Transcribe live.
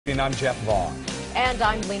And I'm Jeff Vaughn. And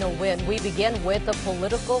I'm Lena Wynn. We begin with the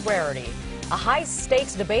political rarity. A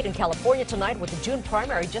high-stakes debate in California tonight with the June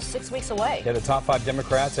primary just 6 weeks away. Yeah, the top 5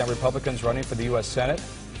 Democrats and Republicans running for the U.S. Senate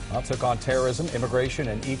took on terrorism, immigration,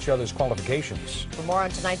 and each other's qualifications. For more on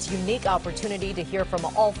tonight's unique opportunity to hear from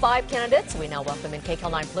all 5 candidates, we now welcome in KCAL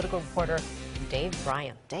 9 political reporter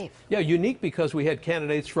Bryan. Dave. Yeah, unique because we had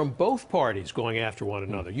candidates from both parties going after one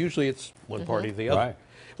another. Usually it's one party or the other. Right.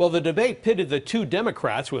 Well, the debate pitted the 2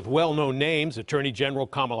 Democrats with well-known names, Attorney General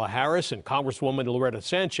Kamala Harris and Congresswoman Loretta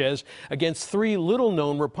Sanchez, against 3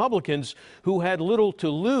 little-known Republicans who had little to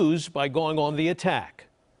lose by going on the attack.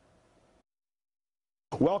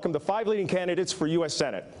 Welcome the 5 leading candidates for U.S.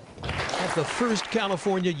 Senate. At the first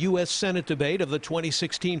California U.S. Senate debate of the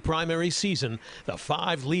 2016 primary season, the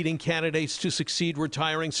 5 leading candidates to succeed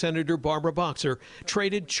retiring Senator Barbara Boxer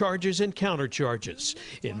traded charges and countercharges.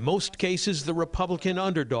 In most cases, the Republican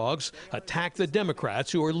underdogs attacked the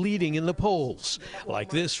Democrats who are leading in the polls.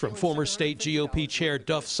 Like this from former state GOP Chair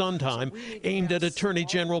Duff Sondheim, aimed at Attorney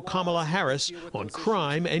General Kamala Harris on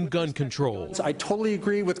crime and gun control. I totally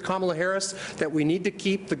agree with Kamala Harris that we need to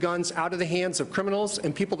keep the guns out of the hands of criminals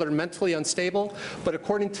and people that are mentally unstable, but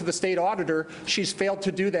according to the state auditor, she's failed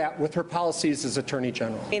to do that with her policies as Attorney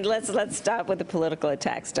General. I mean, let's stop with the political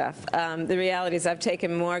attack stuff. The reality is I've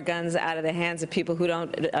taken more guns out of the hands of people who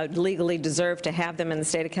don't legally deserve to have them in the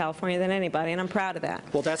state of California than anybody, and I'm proud of that.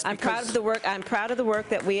 Well, that's I'm proud of the work. I'm proud of the work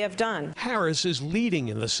that we have done. Harris is leading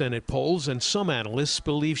in the Senate polls, and some analysts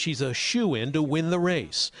believe she's a shoo-in to win the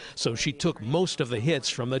race. So she took most of the hits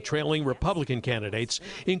from the trailing Republican candidates,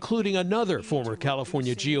 including another former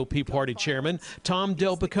California GOP Party Chairman, Tom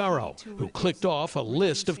Del Beccaro, who clicked off a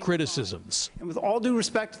list of criticisms. And with all due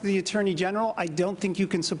respect to the Attorney General, I don't think you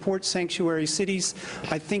can support sanctuary cities.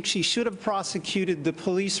 I think she should have prosecuted the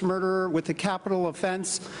police murderer with a capital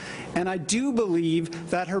offense. And I do believe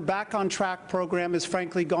that her Back on Track program has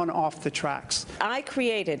frankly gone off the tracks. I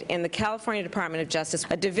created in the California Department of Justice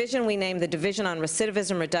a division we named the Division on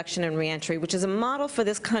Recidivism Reduction and Reentry, which is a model for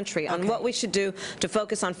this country on what we should do to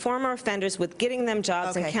focus on former offenders with getting them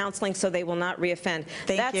jobs and counseling so they will not reoffend.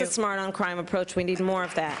 That's a smart on crime approach. We need more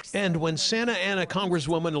of that. And when Santa Ana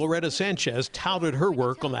Congresswoman Loretta Sanchez touted her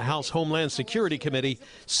work on the House Homeland Security Committee,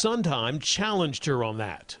 Sondheim challenged her on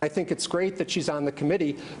that. I think it's great that she's on the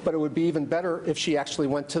committee, but it would be even better if she actually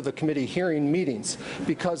went to the committee hearing meetings.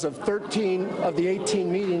 Because of 13 of the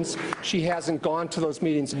 18 meetings, she hasn't gone to those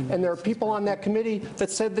meetings. And there are people on that committee that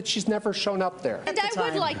said that she's never shown up there. And I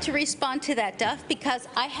would like to respond to that, Duff, because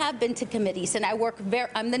I have been to committees, and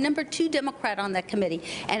I'm the number 2 Democrat on that committee,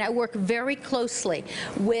 and I work very closely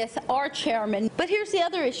with our chairman. But here's the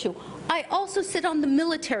other issue. I also sit on the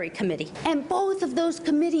military committee, and both of those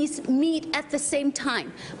committees meet at the same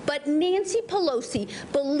time. But Nancy Pelosi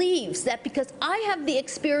believes that because I have the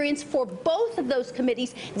experience for both of those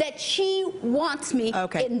committees, that she wants me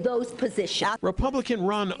in those positions. Republican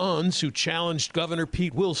Ron Unz, who challenged Governor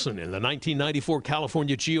Pete Wilson in the 1994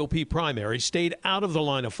 California GOP primary, stayed out of the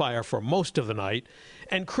line of fire for most of the night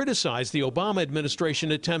and criticized the Obama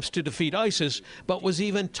administration attempts to defeat ISIS, but was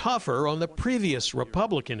even tougher on the previous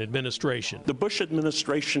Republican administration. The Bush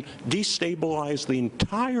administration destabilized the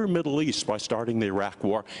entire Middle East by starting the Iraq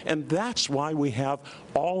War, and that's why we have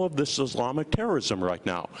all of this Islamic terrorism right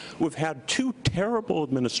now. We've had 2 terrible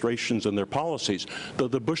administrations and their policies, though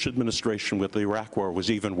the Bush administration with the Iraq War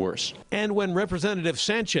was even worse. And when Representative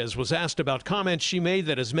Sanchez was asked about comments she made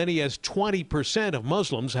that as many as 20% of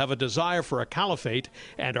Muslims have a desire for a caliphate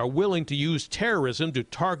and are willing to use terrorism to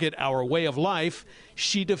target our way of life,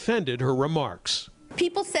 she defended her remarks.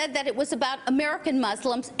 People said that it was about American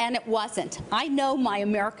Muslims, and it wasn't. I know my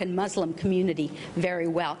American Muslim community very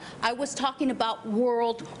well. I was talking about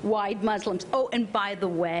worldwide Muslims. Oh, and by the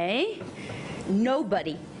way,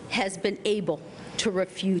 nobody has been able to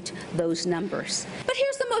refute those numbers. But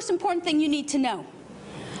here's the most important thing you need to know.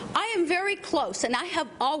 I am very close, and I have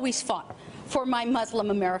always fought for my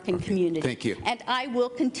Muslim American community. Thank you. And I will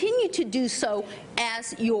continue to do so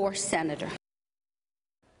as your senator.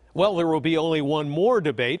 Well, there will be only one more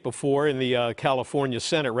debate in the California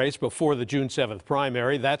Senate race before the June 7th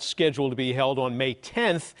primary. That's scheduled to be held on May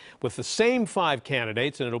 10th with the same 5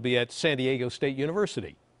 candidates, and it'll be at San Diego State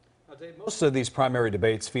University. Most of these primary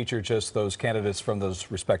debates feature just those candidates from those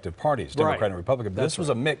respective parties, Democrat and Republican. But this was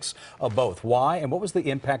a mix of both. Why, and what was the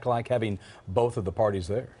impact like having both of the parties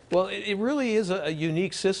there? Well, it really is a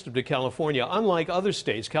unique system to California. Unlike other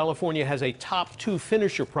states, California has a top two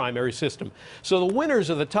finisher primary system. So the winners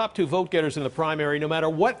are the top two vote getters in the primary, no matter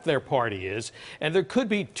what their party is. And there could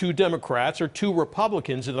be two Democrats or two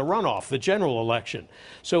Republicans in the runoff, the general election.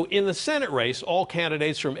 So in the Senate race, all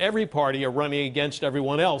candidates from every party are running against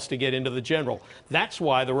everyone else to get into the general. That's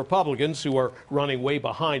why the Republicans, who are running way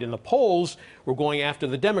behind in the polls, were going after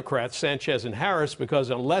the Democrats, Sanchez and Harris, because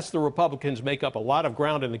unless the Republicans make up a lot of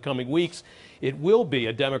ground in the coming weeks, it will be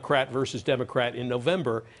a Democrat versus Democrat in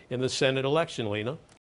November in the Senate election, Lena.